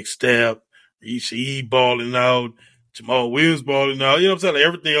that next step, He balling out. Jamal Williams balling out. You know what I'm saying? Like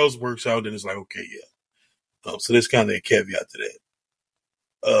everything else works out, then it's like, okay, yeah. So there's kind of a caveat to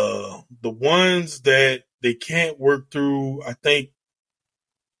that. The ones that they can't work through, I think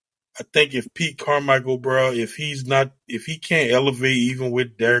if Pete Carmichael, bro, if he can't elevate even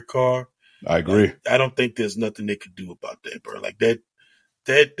with Derek Carr, I agree. I don't think there's nothing they could do about that, bro. Like that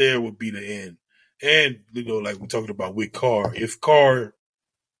there would be the end. And, like we talked about with Carr, if Carr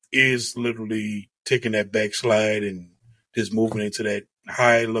is literally taking that backslide and just moving into that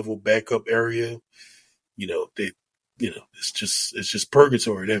high level backup area, it's just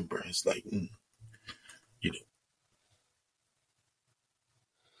purgatory then, bro. It's like,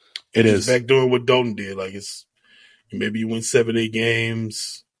 it is back doing what Dalton did. Like maybe you win 7-8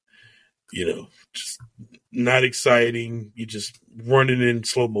 games, just not exciting. You just running in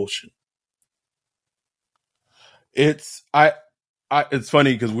slow motion. It's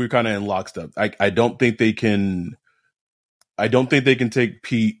funny because we're kind of in lockstep. I don't think they can take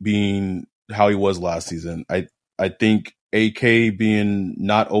Pete being how he was last season. I think AK being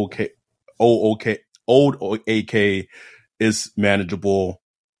not okay, old AK is manageable.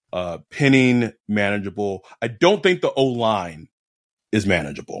 Penning manageable. I don't think the O-line is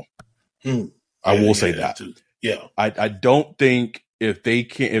manageable. I will say that. Too. Yeah. I don't think if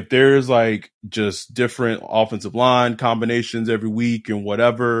there's like just different offensive line combinations every week and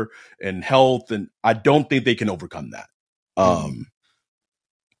whatever and health, and I don't think they can overcome that.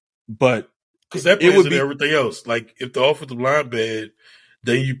 But because that plays into everything else. Like if the offensive line bad,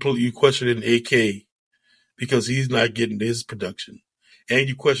 then you questioning AK because he's not getting his production, and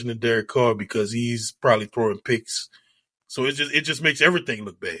you questioning Derek Carr because he's probably throwing picks. So it just makes everything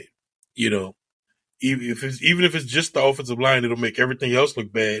look bad. Even if it's just the offensive line, it'll make everything else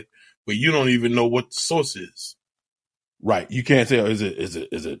look bad, but you don't even know what the source is. Right. You can't say, is it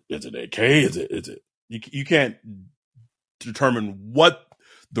AK? Is it? You can't determine what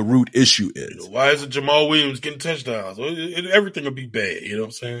the root issue is. Why is it Jamal Williams getting touchdowns? Everything will be bad. You know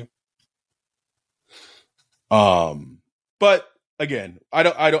what I'm saying? But again, I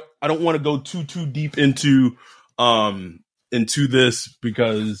don't want to go too deep into this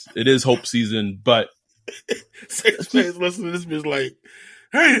because it is hope season, but listen to this bitch like,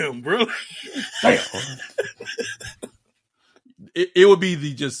 damn, bro. Damn. It would be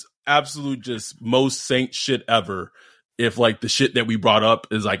the just absolute just most saint shit ever if like the shit that we brought up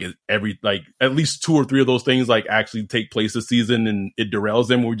is like at least 2 or 3 of those things like actually take place this season and it derails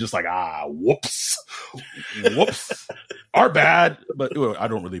them. We're just like, whoops, our bad. But I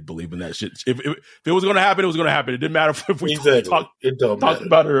don't really believe in that shit. If it was going to happen, it was going to happen. It didn't matter if we talked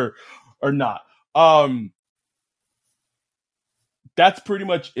about it or not. That's pretty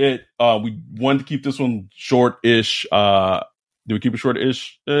much it. We wanted to keep this one short-ish. Do we keep it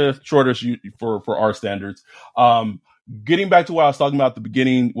short-ish? Shortish for our standards. Getting back to what I was talking about at the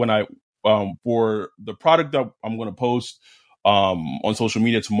beginning, when I for the product that I'm going to post on social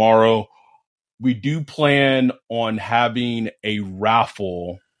media tomorrow, we do plan on having a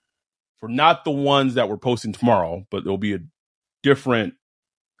raffle for not the ones that we're posting tomorrow, but there'll be a different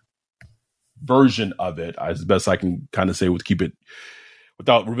version of it, as best I can kind of say, keep it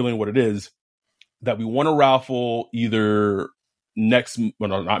without revealing what it is, that we want to raffle either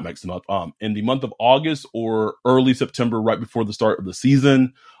not next month, in the month of August or early September, right before the start of the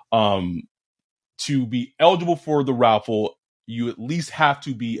season. To be eligible for the raffle, you at least have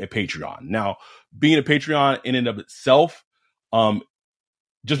to be a Patreon. Now, being a Patreon in and of itself,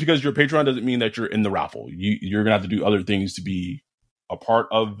 just because you're a Patreon doesn't mean that you're in the raffle. You're going to have to do other things to be a part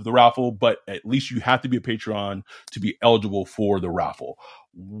of the raffle, but at least you have to be a Patreon to be eligible for the raffle.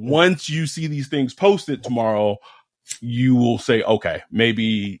 Once you see these things posted tomorrow, you will say, okay,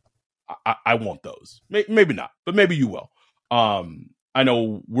 maybe I want those. Maybe not, but maybe you will. I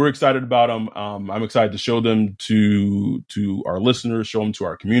know we're excited about them. I'm excited to show them to our listeners, show them to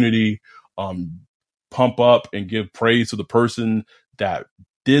our community, pump up and give praise to the person that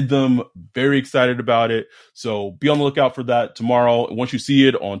did them. Very excited about it. So be on the lookout for that tomorrow. Once you see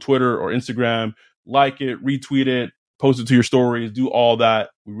it on Twitter or Instagram, like it, retweet it, post it to your stories, do all that.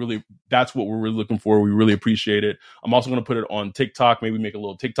 That's what we're really looking for. We really appreciate it. I'm also going to put it on TikTok, maybe make a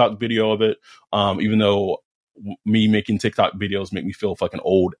little TikTok video of it. Even though me making TikTok videos make me feel fucking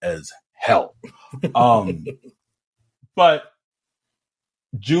old as hell. But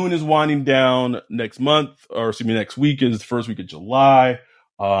June is winding down next week is the first week of July.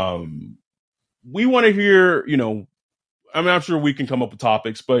 We want to hear, I'm sure we can come up with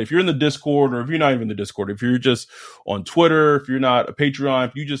topics, but if you're in the Discord, or if you're not even in the Discord, if you're just on Twitter, if you're not a Patreon,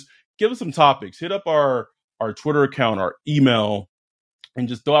 if you just give us some topics, hit up our Twitter account, our email, and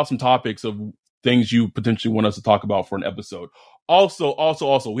just throw out some topics of things you potentially want us to talk about for an episode.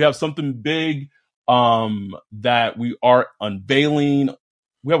 Also, we have something big that we are unveiling.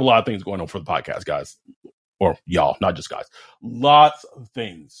 We have a lot of things going on for the podcast, guys. Or y'all, not just guys. Lots of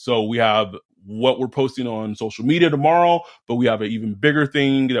things. So we have what we're posting on social media tomorrow, but we have an even bigger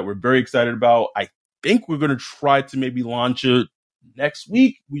thing that we're very excited about. I think we're going to try to maybe launch it next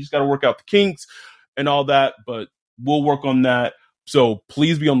week. We just got to work out the kinks and all that, but we'll work on that. So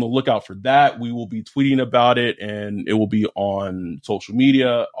please be on the lookout for that. We will be tweeting about it, and it will be on social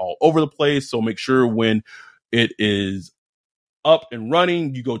media all over the place. So make sure when it is up and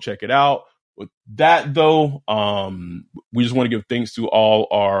running, you go check it out. With that, though, we just want to give thanks to all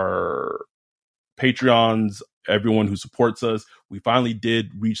our Patreons, everyone who supports us. We finally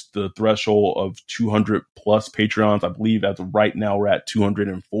did reach the threshold of 200 plus Patreons. I believe as of right now, we're at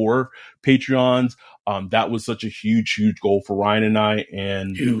 204 Patreons. That was such a huge goal for Ryan and I,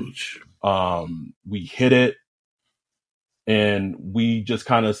 and huge. We hit it, and we just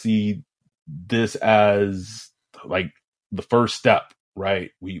kind of see this as like the first step,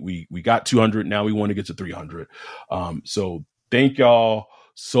 right? We got 200. Now we want to get to 300. So thank y'all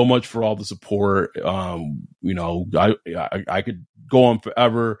so much for all the support. I could go on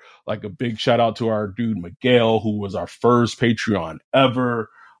forever. Like a big shout out to our dude Miguel, who was our first Patreon ever.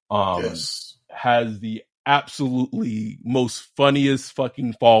 Yes. Has the absolutely most funniest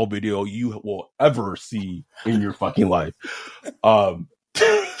fucking fall video you will ever see in your fucking life.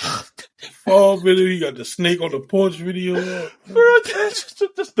 Fall video, you got the snake on the porch video.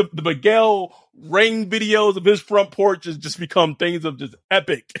 Just the Miguel rain videos of his front porch has just become things of just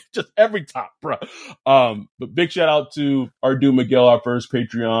epic, just every time, bro. But big shout out to our dude Miguel, our first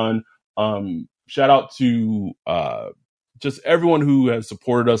Patreon. Shout out to just everyone who has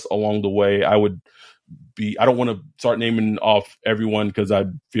supported us along the way. I don't want to start naming off everyone because I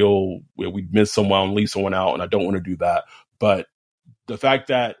feel we'd miss someone, leave someone out, and I don't want to do that. But the fact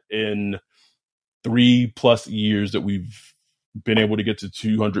that in 3+ years that we've been able to get to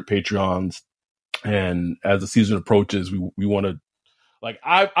 200 Patreons, and as the season approaches, we want to, like,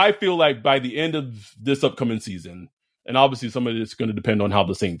 I feel like by the end of this upcoming season, and obviously some of it's going to depend on how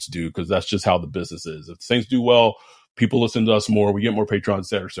the Saints do, because that's just how the business is. If the Saints do well, people listen to us more, we get more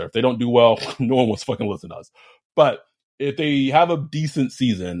Patrons, et cetera. If they don't do well, no one wants to fucking listen to us. But if they have a decent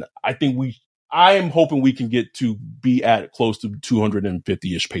season, I am hoping we can get to be at close to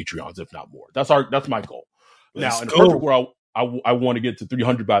 250-ish Patreons, if not more. That's my goal. Now, in the perfect world, I want to get to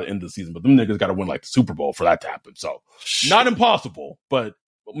 300 by the end of the season, but them niggas got to win like the Super Bowl for that to happen. So not impossible, but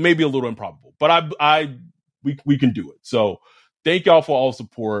maybe a little improbable. But we can do it. So thank y'all for all the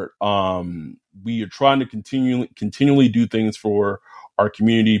support. We are trying to continually do things for our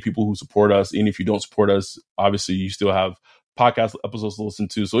community, people who support us. And if you don't support us, obviously you still have podcast episodes to listen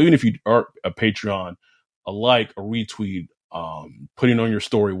to. So even if you are a Patreon, a like, a retweet, putting on your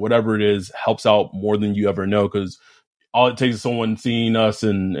story, whatever it is, helps out more than you ever know. Because all it takes is someone seeing us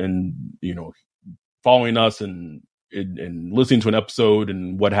and following us and listening to an episode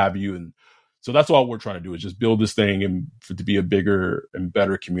and what have you. And so that's all we're trying to do, is just build this thing and to be a bigger and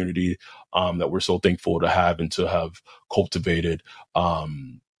better community that we're so thankful to have and to have cultivated.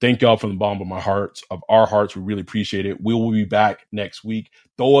 Thank y'all from the bottom of our hearts. We really appreciate it. We will be back next week.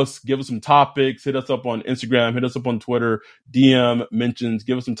 Give us some topics. Hit us up on Instagram. Hit us up on Twitter. DM mentions.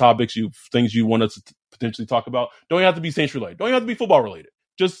 Give us some topics, things you want us to potentially talk about. Don't even have to be Saints related. Don't even have to be football related.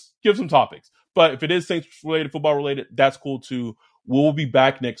 Just give some topics. But if it is Saints related, football related, that's cool too. We'll be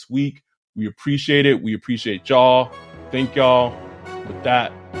back next week. We appreciate it. We appreciate y'all. Thank y'all. With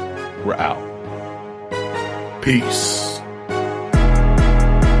that, we're out. Peace.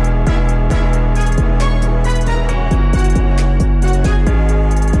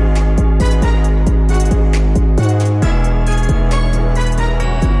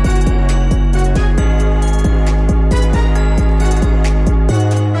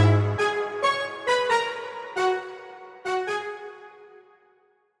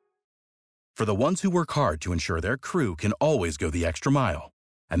 For the ones who work hard to ensure their crew can always go the extra mile,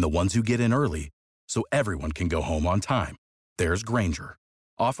 and the ones who get in early so everyone can go home on time, there's Grainger,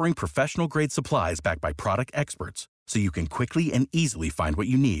 offering professional-grade supplies backed by product experts so you can quickly and easily find what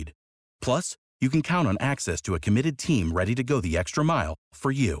you need. Plus, you can count on access to a committed team ready to go the extra mile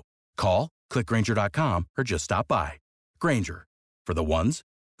for you. Call, click Grainger.com, or just stop by. Grainger, for the ones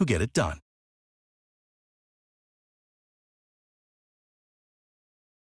who get it done.